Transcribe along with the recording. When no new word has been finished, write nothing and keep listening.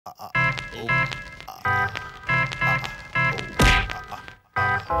Welcome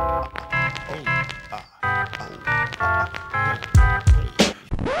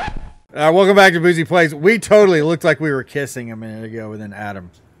back to Boozy Plays. We totally looked like we were kissing a minute ago, and then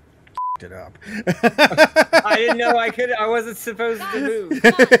Adam it up. I didn't know I could. I wasn't supposed to move.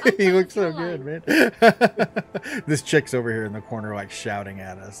 He looks so good, man. This chick's over here in the corner, like shouting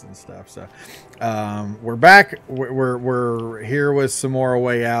at us and stuff. So, we're back. We're here with some more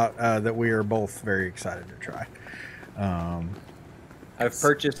Way Out that we are both very excited to try. I've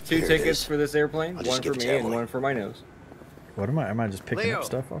purchased 2 tickets for this airplane. One for me and one for my nose. What am I? Am I just picking up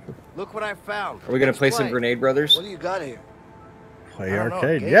stuff off of? Look what I found. Are we gonna play some Grenade Brothers? What do you got here? Play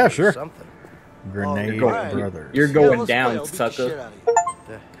arcade? Yeah, sure. Something. Grenade Brothers. You're going down, sucker.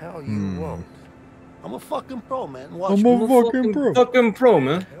 The hell you won't. I'm a fucking pro, man. Watch I'm a fucking pro. Fucking pro,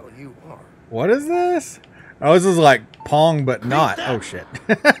 man. Hell you are. What is this? Oh, this is like Pong, but not. Oh shit.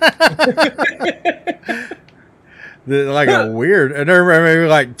 Like a weird. And maybe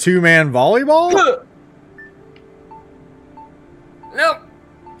like 2-man volleyball. Nope.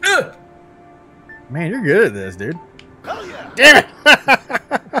 Man, you're good at this, dude. Hell yeah. Damn it!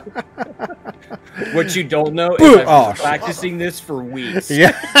 What you don't know is I've been practicing this for weeks.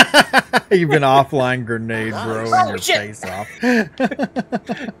 Yeah. You've been offline grenade throwing your face off.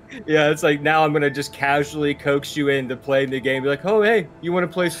 Yeah, it's like now I'm going to just casually coax you into playing the game. Be like, oh, hey, you want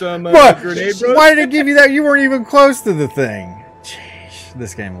to play some Grenade Bros? Why did it give you that? You weren't even close to the thing. Jeez,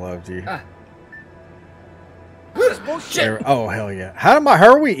 this game loves you. Oh hell yeah! How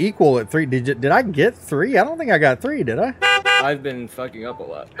are we equal at 3? Did I get 3? I don't think I got 3. Did I? I've been fucking up a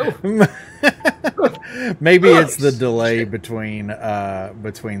lot. Maybe it's the delay between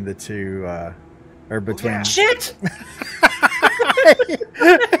the two or between. Shit!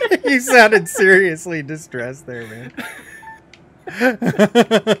 You sounded seriously distressed there, man.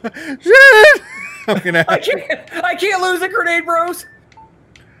 Shit! I can't lose a Grenade Bros.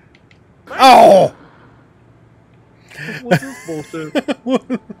 Oh. What's this bullshit?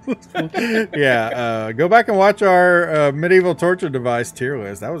 Yeah, go back and watch our medieval torture device tier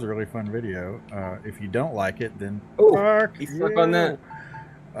list. That was a really fun video. If you don't like it, then fuck on that.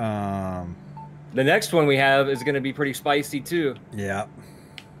 The next one we have is going to be pretty spicy too. Yeah.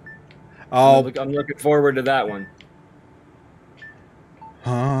 I'm looking forward to that one.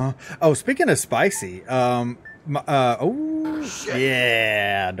 Oh, speaking of spicy, yeah,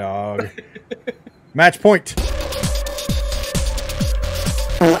 dog. Match point.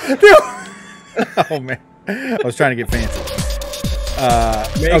 Oh man, I was trying to get fancy.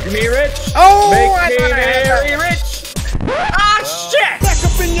 Make me rich. Oh, make me very rich. Ah, shit! Back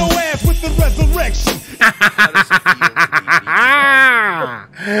up in your ass with the resurrection.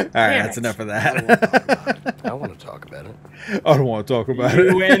 All right, that's enough of that. I want to talk about it. I don't want to talk about it.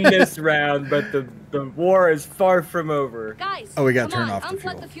 You win this round, but the war is far from over. Guys, we got to turn off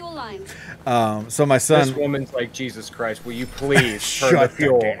the fuel lines. So my son. This woman's like, Jesus Christ, will you please turn the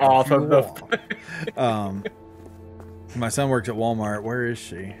fuel off of the? My son works at Walmart. Where is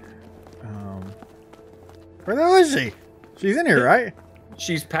she? Where the hell is she? She's in here, right?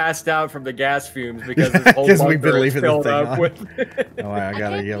 She's passed out from the gas fumes because this whole bunker we've been is leaving filled the thing up on. with. Oh, I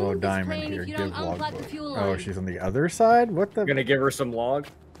got a yellow diamond here. Give logbook. Oh, she's on the other side. What the? I'm gonna give her some log.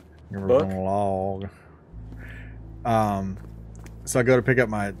 Give her some log. So I go to pick up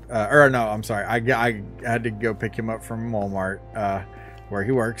my, or no, I'm sorry. I had to go pick him up from Walmart, where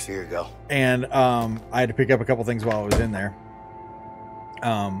he works. Here you go. And I had to pick up a couple things while I was in there.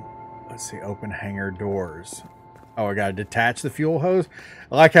 Let's see, open hangar doors. Oh, I gotta detach the fuel hose.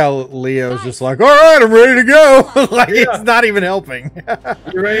 I like how Leo's just like, all right, I'm ready to go. Like it's not even helping.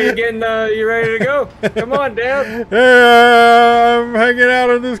 You ready to get in? You ready to go? Come on, Dad. Yeah, I'm hanging out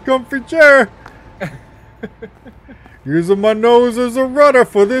in this comfy chair. Using my nose as a rudder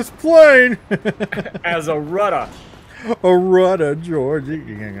for this plane. As a rudder. A rudder, George. You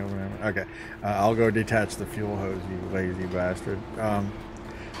can't go around. Okay, I'll go detach the fuel hose, you lazy bastard.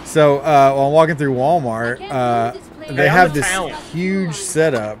 So while I'm walking through Walmart, they have this huge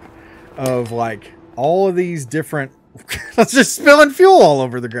setup of like all of these different. Let's just spilling fuel all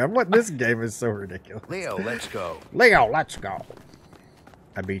over the ground. What this game is so ridiculous. Leo, let's go. Leo, let's go.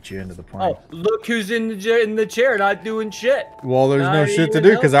 I beat you into the plane. Oh, look who's in the chair, not doing shit. Well, there's no shit to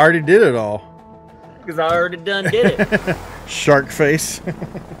do because I already did it all. Because I already done did it. Shark face.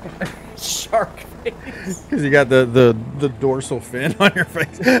 Shark face. Because you got the dorsal fin on your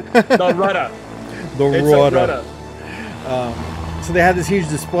face. The rudder. The rudder. So they had this huge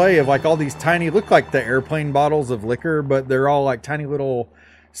display of like all these tiny, look like the airplane bottles of liquor, but they're all like tiny little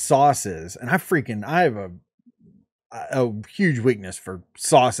sauces. And I have a huge weakness for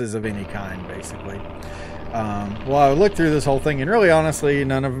sauces of any kind, basically. Well, I looked through this whole thing, and really, honestly,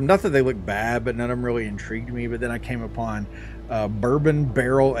 none of them, not that they look bad, but none of them really intrigued me. But then I came upon bourbon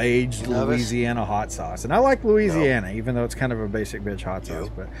barrel aged Louisiana hot sauce, and I like Louisiana, even though it's kind of a basic bitch hot sauce.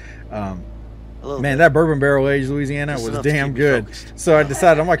 But man, that bourbon barrel aged Louisiana was damn good. So I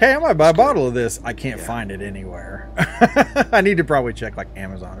decided, I'm like, hey, I might buy a bottle of this. I can't find it anywhere. I need to probably check like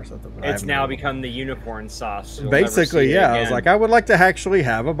Amazon or something. But it's now become the unicorn sauce. You'll basically, yeah. I was like, I would like to actually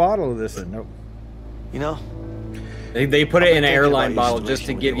have a bottle of this, and nope. You know, they put it in an airline bottle just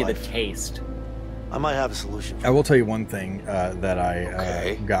to give you the taste. I might have a solution. I will tell you one thing that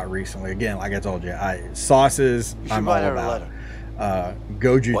I got recently. Again, like I told you, sauces I'm all about.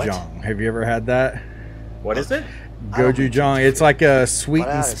 Gochujang. Have you ever had that? What is it? Gochujang. It's like a sweet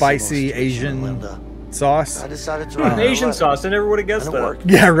and spicy Asian sauce. I decided to Asian sauce. I never would have guessed that.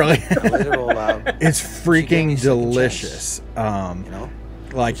 Yeah, really. It's freaking delicious. You know.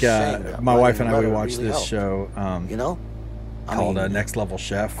 Like my wife and I, we watched this show called Next Level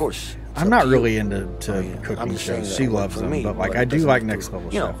Chef. Of course, I'm not really into cooking shows. She loves them, but like I do like Next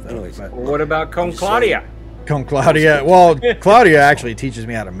Level Chef. But what about Con Claudia? Con Claudia. Well, Claudia actually teaches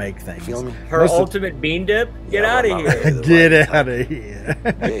me how to make things. Her ultimate bean dip. Get out of here. Get out of here.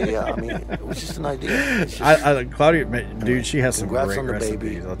 Yeah. I mean, it was just an idea. Claudia, dude, she has some great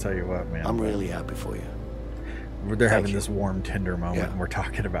recipes. I'll tell you what, man. I'm really happy for you. They're having this warm, tender moment, and we're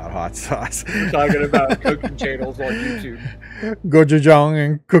talking about hot sauce. We're talking about cooking channels on YouTube. Gochujang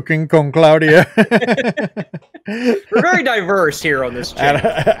and cooking con Claudia. We're very diverse here on this channel.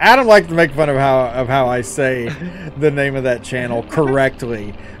 Adam likes to make fun of how I say the name of that channel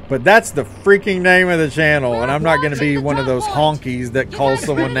correctly, but that's the freaking name of the channel, and I'm not going to be one of those honkies that calls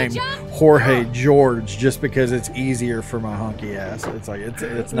someone named Jorge George just because it's easier for my honky ass. It's like it's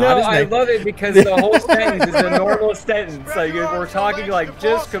not his name. I love it because the whole sentence is a normal sentence. Like we're talking like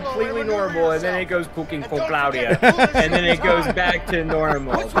just completely normal, and then it goes cooking con Claudia, and then it goes back to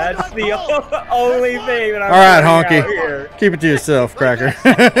normal. That's the only thing that I'm. All right, honky, keep it to yourself, cracker.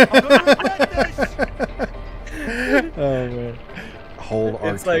 Oh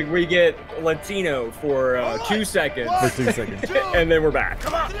man. It's like we get Latino for 2 seconds. For 2 seconds. And then we're back.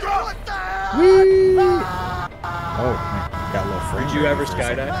 Come on, whee! Oh, man. Got a little free. Would you ever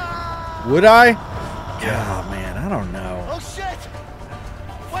skydive? Would I? God, man, I don't know. Oh, shit!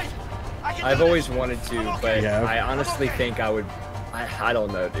 Wait! I've always wanted to, but I honestly think I would. I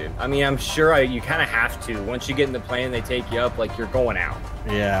don't know, dude. I mean, I'm sure you kind of have to. Once you get in the plane and they take you up, like you're going out.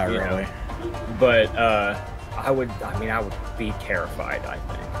 Yeah, really. But, I would be terrified, I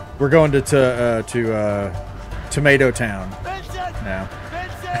think. We're going to Tomato Town now.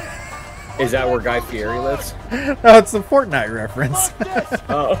 Is that where Guy Fieri lives? No, it's the Fortnite reference.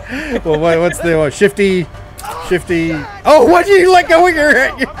 Oh. Well, what's the Shifty? Oh, what did you let go of your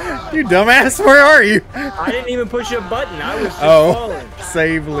head? You dumbass, where are you? I didn't even push a button. I was just falling.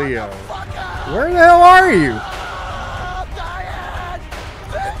 Save Leo. Where the hell are you?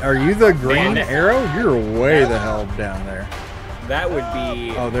 Are you the green arrow? You're way the hell down there. That would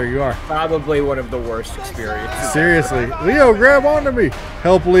be... Oh, there you are. Probably one of the worst experiences. Seriously. Leo, grab onto me.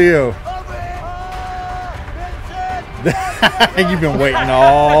 Help Leo. You've been waiting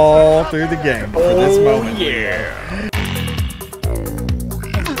all through the game for this moment. Yeah.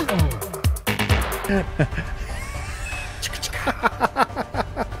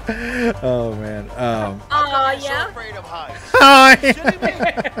 Oh man. Yeah. So afraid of heights. Hi.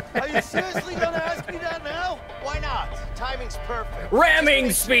 Are you seriously gonna ask me that now? Why not? Timing's perfect.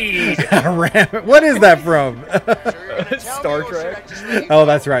 Ramming speed. What is that from? Star Trek. Oh,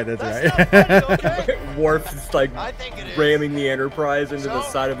 that's right. That's right. Okay? Worf is like ramming the Enterprise into the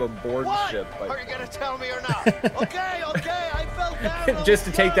side of a board ship. Like. Are you gonna tell me or not? Okay, I fell down. Just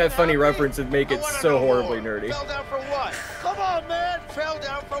to take that funny reference and make it so horribly nerdy. Fell down for what? Come on, man. Fell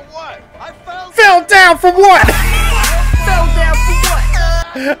down for what? I fell down for what? Fell down for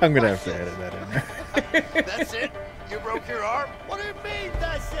what? I'm gonna have to edit that in there. That's it? You broke your arm? What do you mean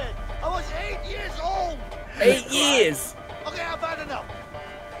that's it? I was 8 years old. 8 years. Okay, I've had enough.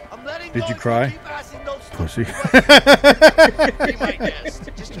 I'm letting Did you cry? Pussy. Be my guest.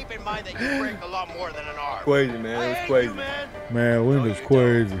 Just keep in mind that you break a lot more than an arm. Crazy, man. It was crazy. Man, Linda's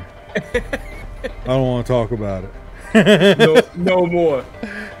crazy. I don't want to talk about it. No more.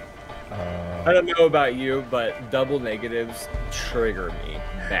 I don't know about you, but double negatives trigger me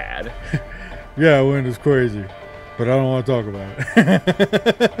bad. Yeah, Linda's crazy, but I don't want to talk about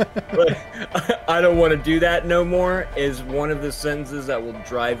it. I don't want to do that no more is one of the sentences that will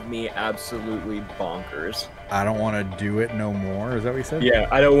drive me absolutely bonkers. I don't want to do it no more. Is that what you said? Yeah,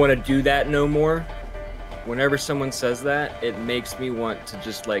 I don't want to do that no more. whenever someone says that, it makes me want to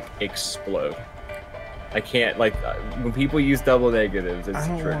just like explode. I can't like when people use double negatives. It's I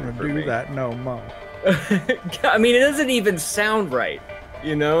don't want to do that no more. I mean, it doesn't even sound right,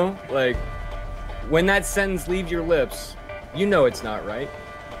 you know? Like when that sentence leaves your lips, you know it's not right,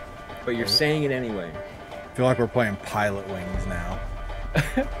 but you're saying it anyway. I feel like we're playing Pilot Wings now.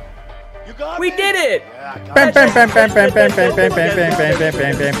 You got We me? did it! Yeah, I got Bam, it. bam, bam, bam, bam, bam, bam, bam, bam, bam, bam, bam,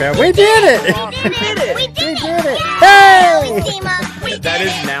 bam, bam, bam. We did it! We did it! Hey! That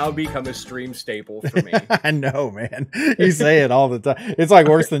has now become a stream staple for me. I know, man. You say it all the time. It's like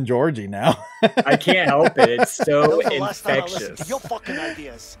worse than Georgie now. I can't help it. It's so That was the last time I listened to infectious. your fucking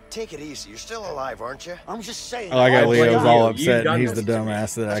ideas. Take it easy. You're still alive, aren't you? I'm just saying. Oh, I got I Leo's blame all you. upset, You've and done he's the this to me.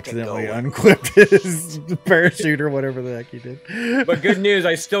 dumbass that Let's get accidentally going. unclipped his parachute or whatever the heck he did. But good news,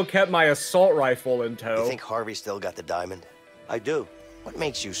 I still kept my assault rifle in You tow. think Harvey still got the diamond? I do. What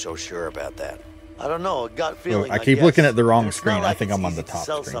makes you so sure about that? I don't know. A gut feeling. I keep guess. looking at the wrong It's not screen. I like think it's I'm on the easy to top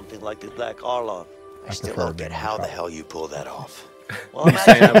sell screen. something like the Black Arlon. I still prefer don't get being how on the top. hell you pull that off. Well, I'm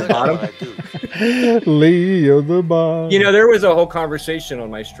saying actually at the good at bottom? what I do. Leo the bomb. You know, there was a whole conversation on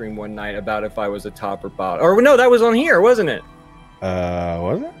my stream one night about if I was a top or bottom. Or no, that was on here, wasn't it?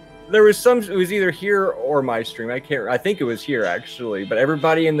 Was it? There was some. It was either here or my stream. I can't. I think it was here actually. But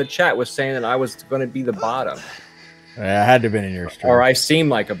everybody in the chat was saying that I was going to be the bottom, Yeah, I had to have been in your stream. or I seemed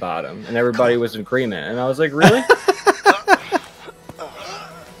like a bottom, and everybody was in agreement. And I was like, really?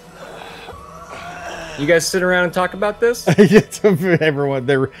 You guys sit around and talk about this? It's everyone,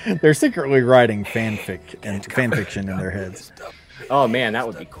 they're secretly writing fan fiction in their heads. Oh man, that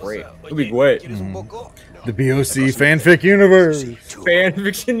would be great. It would be great. The BOC fanfic universe. Fan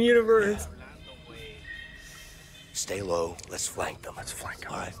fiction universe. Stay low. Let's flank them. Let's flank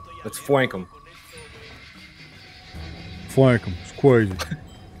them. All right. Let's flank them. Flank them. It's crazy.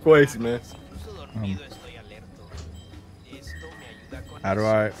 Crazy, man. How do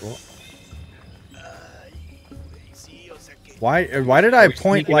I? Why did I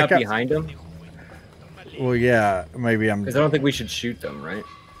point Sneaking like up I, behind them? Well, yeah, maybe I'm. Because I don't think we should shoot them, right?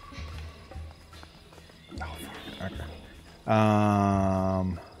 Okay.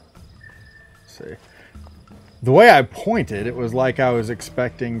 Let's see. The way I pointed, it was like I was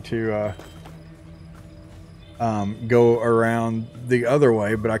expecting to go around the other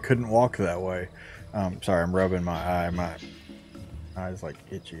way, but I couldn't walk that way. Sorry, I'm rubbing my eye. My eye's like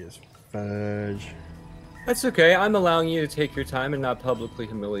itchy as fudge. That's okay. I'm allowing you to take your time and not publicly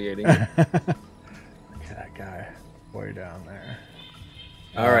humiliating you. Look at that guy way down there.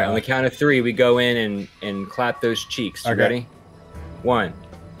 All right, on the count of 3, we go in and clap those cheeks. You Okay. ready? 1,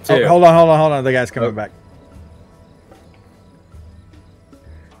 2. Oh, hold on. The guy's coming Oh. back.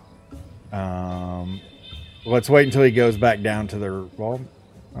 Let's wait until he goes back down to the well.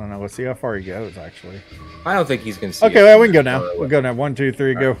 I don't know. Let's see how far he goes. Actually. I don't think he's gonna see. Okay, us well, we can go from now. far away. We'll go now. 1, 2,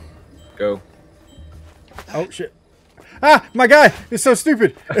 3, go. Go. Oh shit! Ah, my guy is so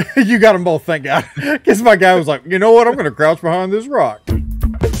stupid. You got them both, thank God. Because my guy was like, you know what? I'm gonna crouch behind this rock. 1,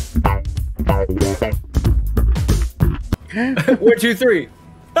 2, 3.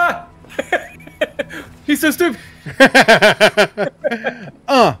 Ah! He's so stupid.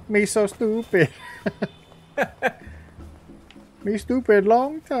 Me so stupid. Me stupid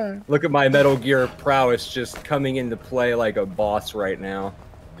long time. Look at my Metal Gear prowess just coming into play like a boss right now.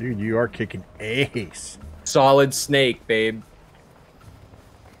 Dude, you are kicking ace. Solid Snake, babe.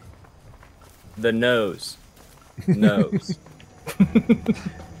 The nose. Nose. Did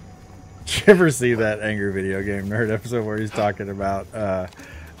you ever see that Angry Video Game Nerd episode where he's talking about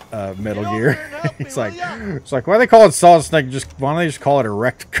Metal Gear? It's like, why they call it Solid Snake? Why don't they just call it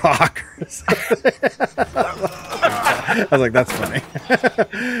erect cock? Or something? I was like, that's funny.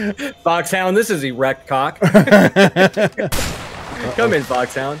 Foxhound, this is erect cock. Come in,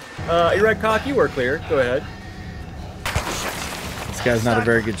 Foxhound. Erect cock, you are clear. Go ahead. This guy's not a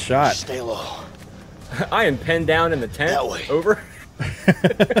very good shot. Stay low. I am pinned down in the tent. That way. Over.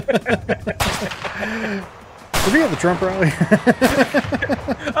 Did we have the Trump rally?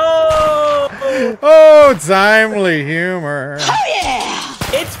 Oh! Oh, timely humor.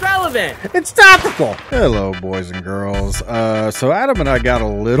 It's relevant. It's topical. Hello, boys and girls. So Adam and I got a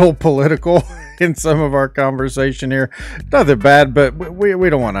little political in some of our conversation here. Nothing bad, but we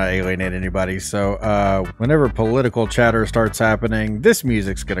don't want to alienate anybody. So whenever political chatter starts happening, this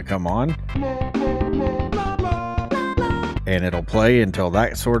music's going to come on. And it'll play until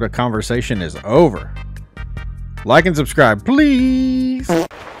that sort of conversation is over. Like and subscribe, please.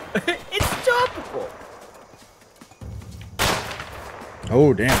 It's topical.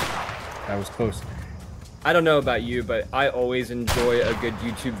 Oh, damn. That was close. I don't know about you, but I always enjoy a good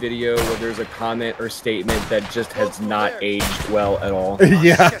YouTube video where there's a comment or statement that just has not aged well at all.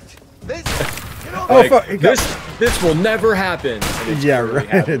 Yeah. Like, fuck. This will never happen. Yeah,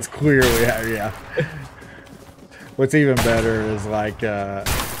 right. It's clearly, yeah. What's even better is like,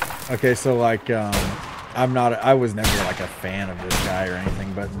 okay, so like, I was never like a fan of this guy or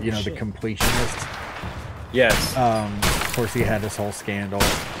anything, but you know, the completionist. Yes. Of course, he had this whole scandal.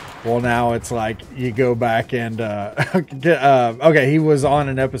 Well, now it's like you go back and okay, he was on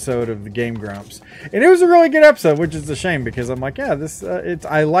an episode of the Game Grumps, and it was a really good episode, which is a shame because I'm like, yeah, this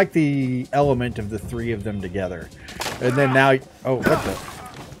I like the element of the three of them together, and then now, oh, what the?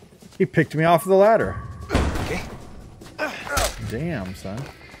 He picked me off the ladder. Okay. Damn, son.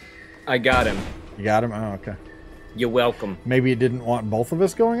 I got him. You got him? Oh, okay. You're welcome. Maybe he didn't want both of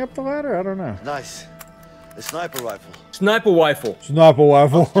us going up the ladder. I don't know. Nice. The sniper rifle. Sniper rifle. Sniper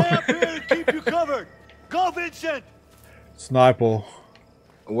rifle. Stay up here to keep you covered. Go, Vincent. Sniper.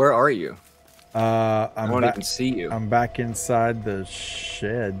 Where are you? I don't back, even see you. I'm back inside the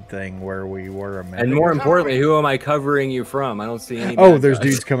shed thing where we were a minute. And more importantly, who am I covering you from? I don't see any. Oh, there's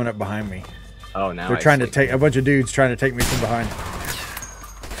dudes coming up behind me. Oh, now they're trying to take a bunch of dudes trying to take me from behind.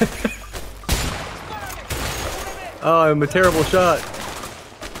 Oh, I'm a terrible shot.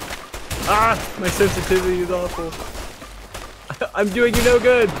 Ah, my sensitivity is awful. I'm doing you no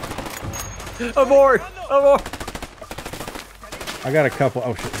good. Abort! Abort! I got a couple.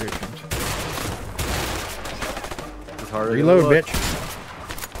 Oh shit! Here it comes. It's harder. Reload, bitch.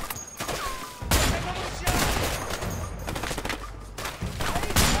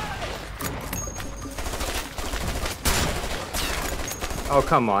 Oh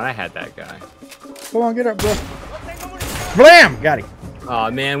come on! I had that guy. Come on, get up, bro. Blam! Got him.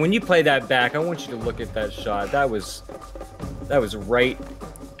 Oh man, when you play that back, I want you to look at that shot. That was right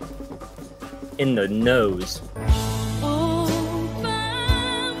in the nose.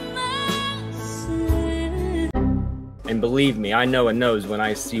 And believe me, I know a nose when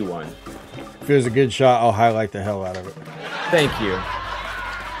I see one. If it was a good shot, I'll highlight the hell out of it. Thank you.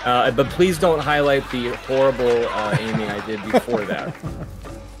 But please don't highlight the horrible aiming I did before that.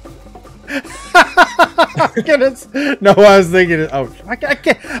 No, I was thinking. Oh, I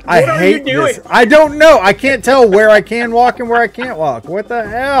can't. I hate this. I don't know. I can't tell where I can walk and where I can't walk. What the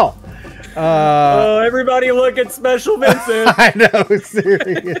hell? Everybody look at Special Vincent. I know,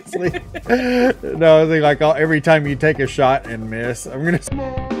 seriously. No, I think like every time you take a shot and miss, I'm gonna.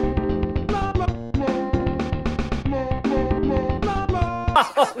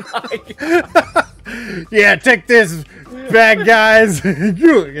 Oh my God. Yeah, take this, bad guys. And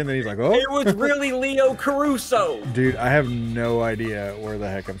then he's like, oh. It was really Leo Caruso. Dude, I have no idea where the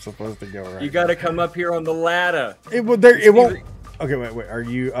heck I'm supposed to go right You got to come up here on the ladder. It won't. Okay, wait. Are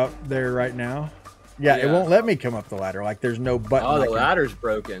you up there right now? Yeah, it won't let me come up the ladder. Like, there's no button. Oh, the ladder's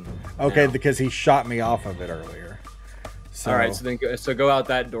broken. Okay, because he shot me off of it earlier. So, all right, so go out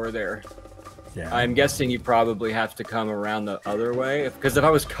that door there. Yeah. I'm guessing you probably have to come around the other way. Because if I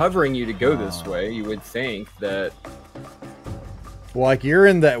was covering you to go this way, you would think that... Well, like, you're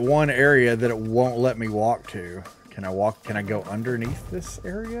in that one area that it won't let me walk to. Can I walk? Can I go underneath this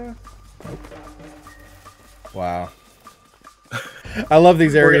area? Nope. Wow. I love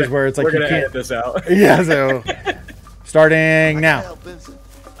these areas where it's like you can't edit this out. Yeah, so starting now.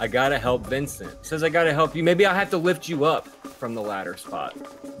 I gotta help Vincent. It says I gotta help you. Maybe I'll have to lift you up from the ladder spot.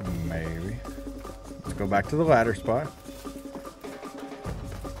 Maybe. Let's go back to the ladder spot.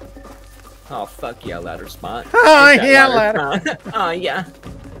 Oh fuck yeah, ladder spot. Oh yeah, ladder. Oh yeah.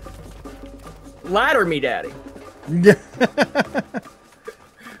 Ladder me, daddy. Yeah.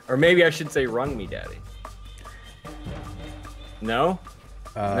 Or maybe I should say run me, daddy. No?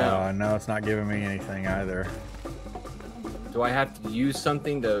 No, it's not giving me anything either. Do I have to use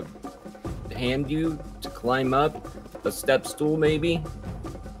something to hand you to climb up? A step stool, maybe?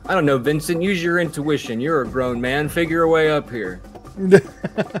 I don't know, Vincent. Use your intuition. You're a grown man. Figure a way up here.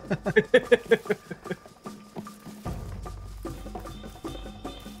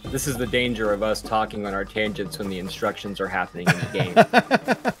 This is the danger of us talking on our tangents when the instructions are happening in the game.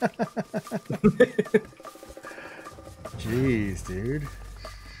 Jeez, dude.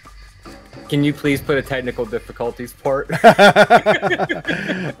 Can you please put a technical difficulties part?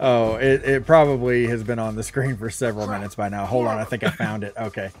 Oh, it probably has been on the screen for several minutes by now. Hold on, I think I found it.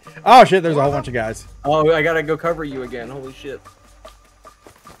 Okay. Oh shit, there's a whole bunch of guys. Oh, I gotta go cover you again. Holy shit.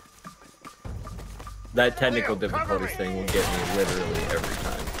 That technical difficulties thing will get me literally every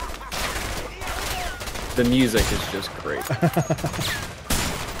time. The music is just great.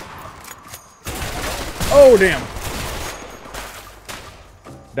 Oh damn.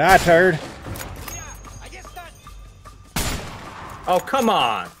 Die, turd. Oh, come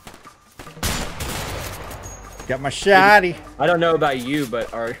on. Got my shotty. I don't know about you, but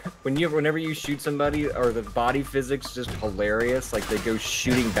whenever you shoot somebody, are the body physics just hilarious? Like they go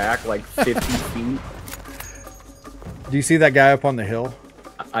shooting back like 50 feet. Do you see that guy up on the hill?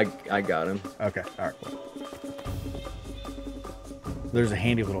 I got him. Okay, all right. Cool. There's a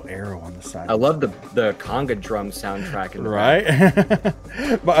handy little arrow on the side. I love the conga drum soundtrack in the right.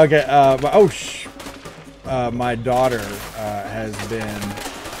 But okay, but my daughter has been.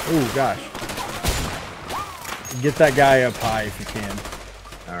 Oh gosh. Get that guy up high if you can.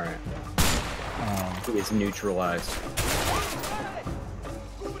 All right. He is neutralized.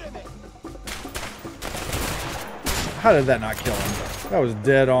 How did that not kill him? That was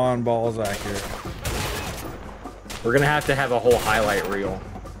dead on, balls accurate. We're gonna have to have a whole highlight reel.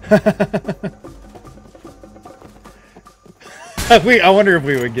 I wonder if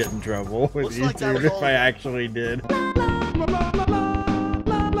we would get in trouble with YouTube if I actually did.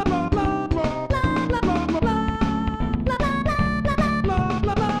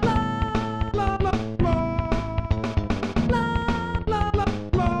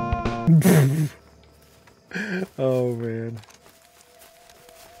 Oh man.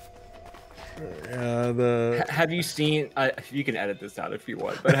 Have you seen? You can edit this out if you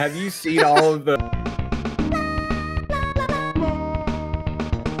want, but have you seen all of the?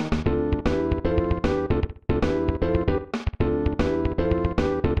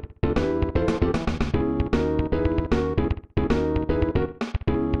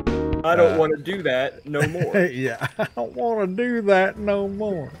 I don't want to do that no more. Yeah, I don't want to do that no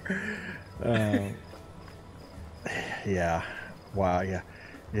more. Yeah. Wow. Yeah.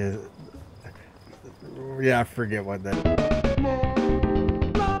 Yeah. Yeah. I forget what that.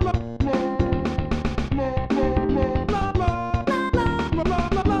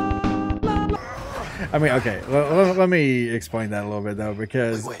 I mean, okay. Let me explain that a little bit though,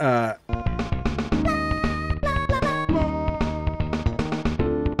 because.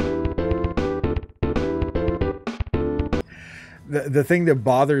 The thing that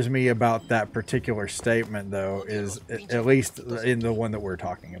bothers me about that particular statement, though, is, at least in the one that we're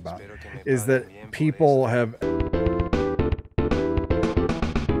talking about, is that people have...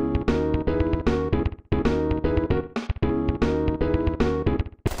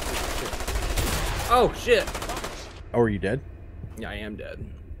 Oh, shit. Oh, are you dead? Yeah, I am dead.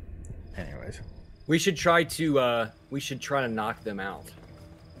 Anyways. We should try to knock them out.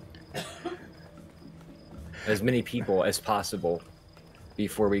 As many people as possible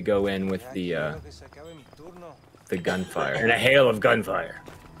before we go in with the gunfire and a hail of gunfire.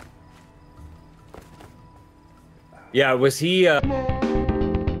 Yeah, was he?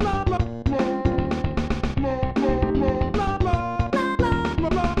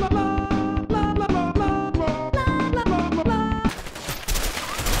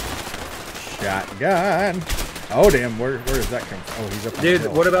 Shotgun. Oh damn! Where does that come from? Oh, he's up. Dude,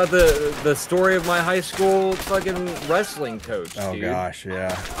 what about the story of my high school fucking wrestling coach? Oh dude? Gosh,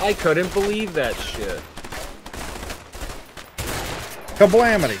 yeah. I couldn't believe that shit.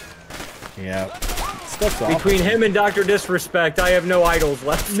 Kablamity. Yeah. Stuff's awful. Between him and Dr. Disrespect, I have no idols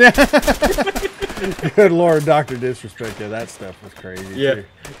left. Good Lord, Dr. Disrespect. Yeah, that stuff was crazy. Yeah. Too.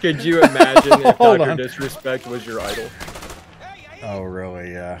 Could you imagine if Hold Dr. on. Disrespect was your idol? Oh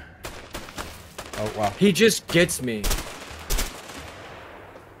really? Yeah. Oh wow. He just gets me.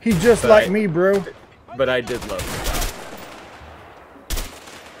 He just like me, bro. But I did love him.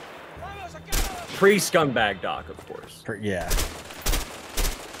 Pre-scumbag Doc, of course. Yeah.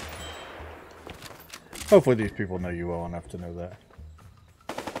 Hopefully these people know you well enough to know that.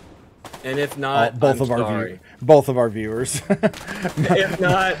 And if not, both I'm of sorry. Both of our viewers. If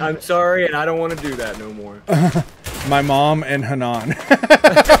not, I'm sorry, and I don't want to do that no more. My mom and Hanan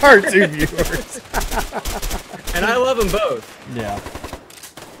are two viewers. And I love them both. Yeah.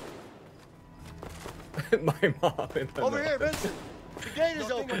 My mom and Hanan. Over here, Vincent. The gate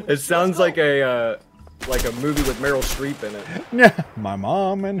is open. It sounds like a movie with Meryl Streep in it. Yeah. My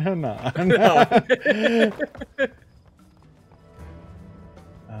mom and Hanan.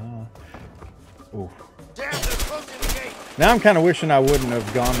 Ooh. Damn, they're closing the gate. Now I'm kind of wishing I wouldn't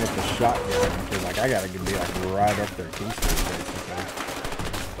have gone with the shotgun because, like, I gotta be like right up their teeth, basically.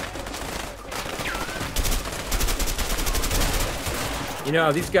 You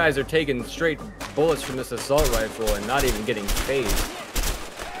know, these guys are taking straight bullets from this assault rifle and not even getting phased.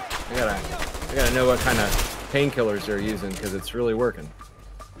 I gotta know what kind of painkillers they're using because it's really working.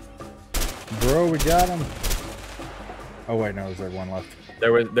 Bro, we got him. Oh wait, no, is there one left?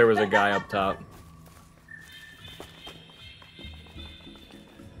 There was a guy up top.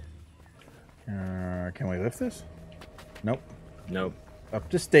 Can we lift this? Nope. Nope. Up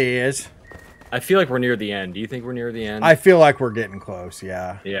the stairs. I feel like we're near the end. Do you think we're near the end? I feel like we're getting close,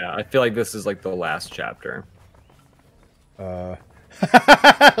 yeah. Yeah, I feel like this is like the last chapter.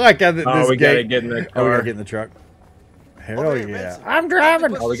 Like this we gotta get in the car. Oh, we gotta get in the truck. Hell yeah. I'm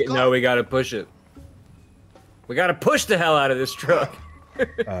driving. Oh, we gotta push it. We gotta push the hell out of this truck.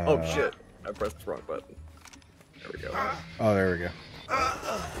 Oh shit. I pressed the wrong button. There we go. Oh, there we go.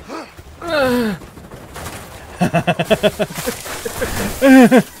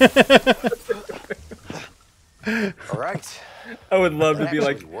 All right. I would love to be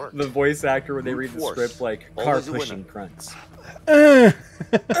like the voice actor when they read the script, like car pushing grunts.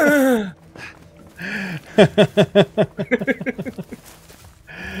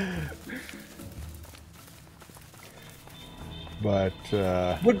 But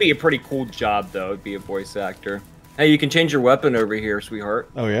would be a pretty cool job though. It'd be a voice actor. Hey, you can change your weapon over here,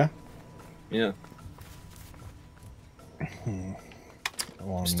 sweetheart. oh yeah. Yeah.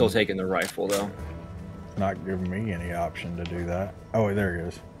 Well, Still taking the rifle though. not giving me any option to do that. Oh, wait, there it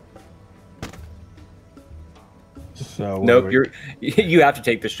is. So Nope, you have to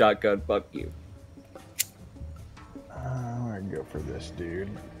take the shotgun. Fuck you. I'm gonna go for this dude.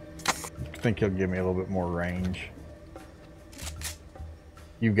 I think he'll give me a little bit more range.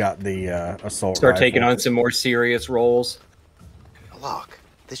 You got the assault Start rifle. taking on some more serious roles. Look,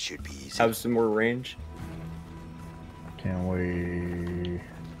 this should be easy. Have some more range. Can we?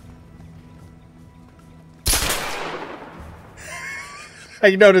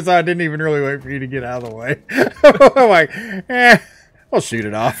 You notice I didn't even really wait for you to get out of the way. I'm like, I'll shoot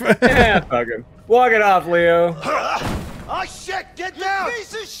it off. Yeah, fuck him. Walk it off, Leo. Oh shit, get down! You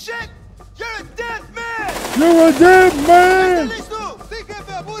piece of shit! You're a dead man! You're a dead man!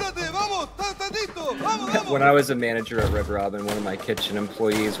 When I was a manager at Red Robin, one of my kitchen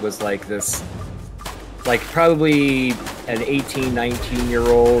employees was like this, like probably an 18,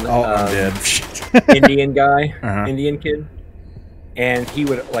 19-year-old I'm dead. Indian guy, Uh-huh. Indian kid. And he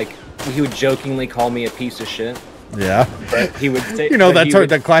would jokingly call me a piece of shit. Yeah. But he would say, You know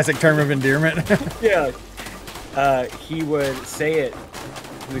that classic term of endearment. yeah. He would say it.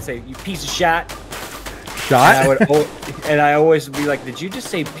 He would say, "You piece of shit." Shot? And I always would be like, "Did you just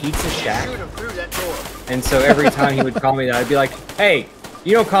say pizza shack?" Shoot him through that door. And so every time he would call me that, I'd be like, "Hey,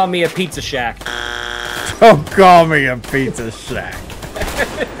 you don't call me a pizza shack." Don't call me a pizza shack.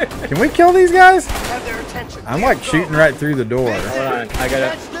 Can we kill these guys? Have their attention. I'm like shooting right through the door. Hold on, I gotta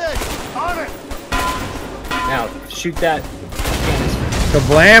That's this. On it. now shoot that.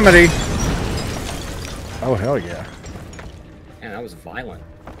 Kablamity. Oh, hell yeah. Man, that was violent.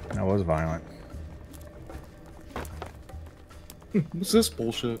 That was violent. What's this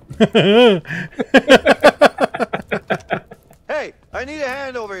bullshit? Hey, I need a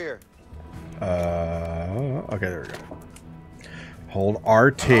hand over here. Okay, there we go. Hold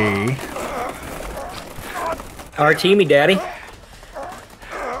RT. RT me, daddy.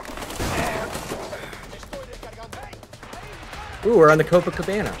 Ooh, we're on the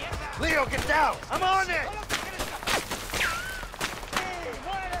Copacabana. Leo, get down. I'm on it.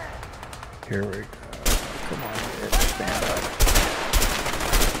 Here we go. Come on, dude. Stand up.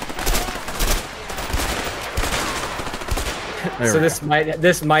 There So we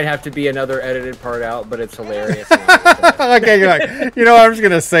this might have to be another edited part out, but it's hilarious. Okay, you're like, I'm just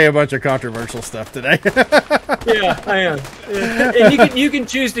gonna say a bunch of controversial stuff today. Yeah, I am. Yeah. And you can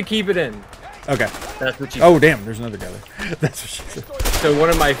choose to keep it in. Okay. That's what you. Oh, damn, there's another guy there. That's what she said. So one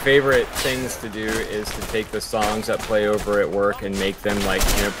of my favorite things to do is to take the songs that play over at work and make them like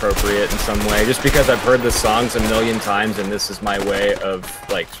inappropriate in some way. Just because I've heard the songs a million times, and this is my way of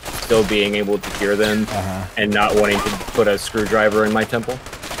like still being able to hear them and not wanting to put a screwdriver in my temple.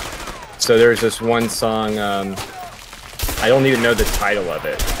 So there's this one song. I don't even know the title of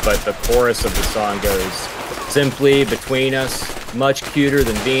it, but the chorus of the song goes, "Simply between us, much cuter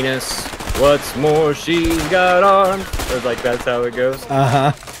than Venus. What's more, she's got arms." Or like that's how it goes.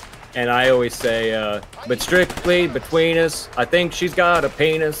 And I always say, "But strictly between us, I think she's got a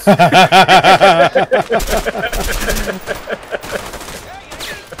penis."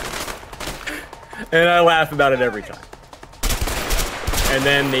 And I laugh about it every time. And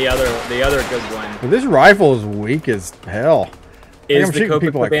then the other good one Well, this rifle is weak as hell. is I'm the shooting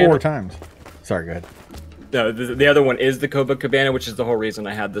people like Copacabana. 4 times. Sorry, go ahead. No, the other one is the Copacabana, which is the whole reason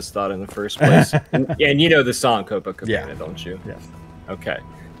I had this thought in the first place. and you know the song Copacabana, Yeah. don't you? Yes. Okay.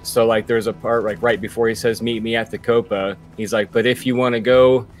 So like there's a part like right before he says meet me at the Copa, he's like, but if you want to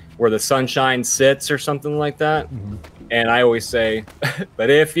go where the sunshine sits or something like that. And I always say, but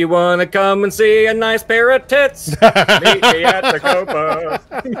if you want to come and see a nice pair of tits, meet me at the Copa.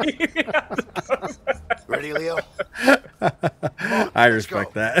 Ready, Leo? I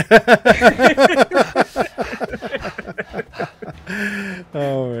respect that.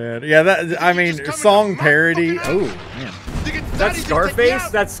 Oh man, yeah. That I mean, song parody. Oh man, that's Scarface.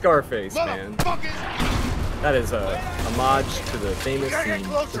 That's Scarface, man. That is a homage to the famous scene.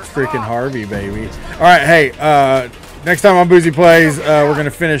 It's freaking Harvey, baby. All right, hey. Next time on Boozy Plays, we're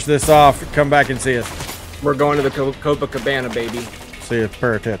gonna finish this off. Come back and see us. We're going to the Copacabana, baby. See a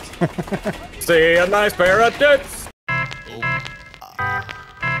pair of tits. See a nice pair of tits.